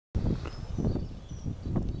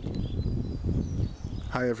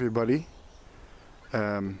Hi everybody.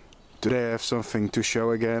 Today I have something to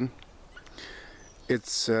show again.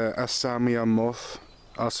 It's a Samia moth,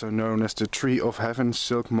 also known as the Tree of Heaven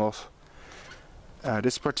silk moth.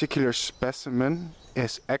 This particular specimen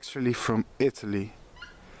is actually from Italy,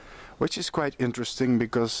 which is quite interesting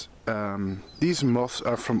because these moths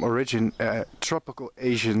are from origin tropical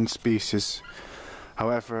Asian species.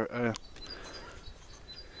 However,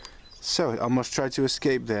 so it almost tried to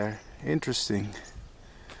escape there. Interesting.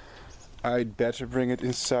 I'd better bring it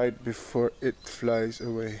inside before it flies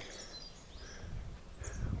away.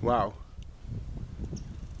 Wow.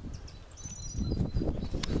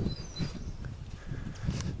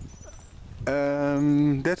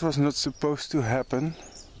 That was not supposed to happen.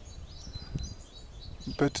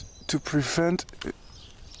 But to prevent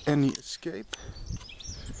any escape,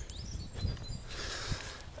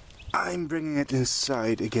 I'm bringing it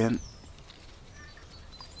inside again.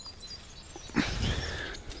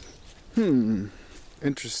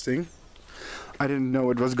 Interesting. I didn't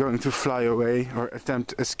know it was going to fly away or attempt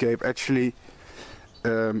to escape. Actually,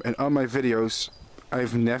 in all my videos,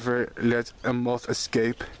 I've never let a moth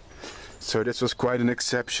escape. So this was quite an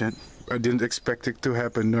exception. I didn't expect it to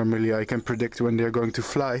happen. Normally I can predict when they're going to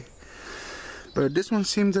fly. But this one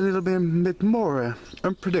seemed a little bit more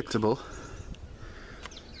unpredictable.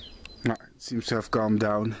 It seems to have calmed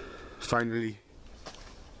down, finally.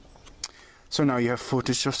 So now you have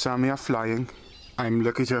footage of Samia flying. I'm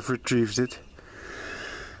lucky to have retrieved it.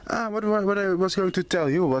 What I was going to tell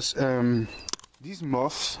you was these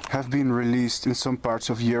moths have been released in some parts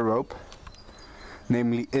of Europe,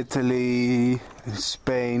 namely Italy,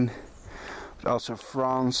 Spain, but also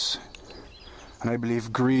France, and I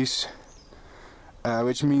believe Greece,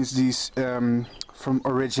 which means these from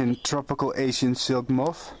origin tropical Asian silk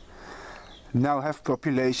moth now have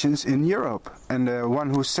populations in Europe, and the one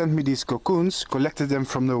who sent me these cocoons collected them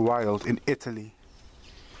from the wild in Italy.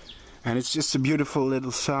 And it's just a beautiful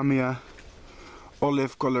little Samia,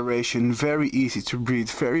 olive coloration, very easy to breed,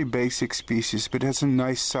 very basic species, but it has a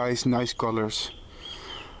nice size, nice colors.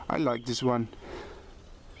 I like this one.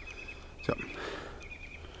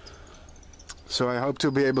 So I hope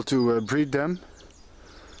to be able to breed them,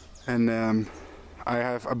 and I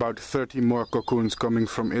have about 30 more cocoons coming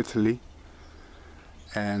from Italy.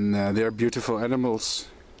 And they're beautiful animals.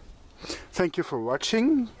 Thank you for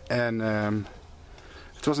watching, and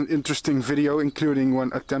it was an interesting video including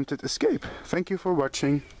one attempted escape. Thank you for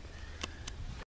watching.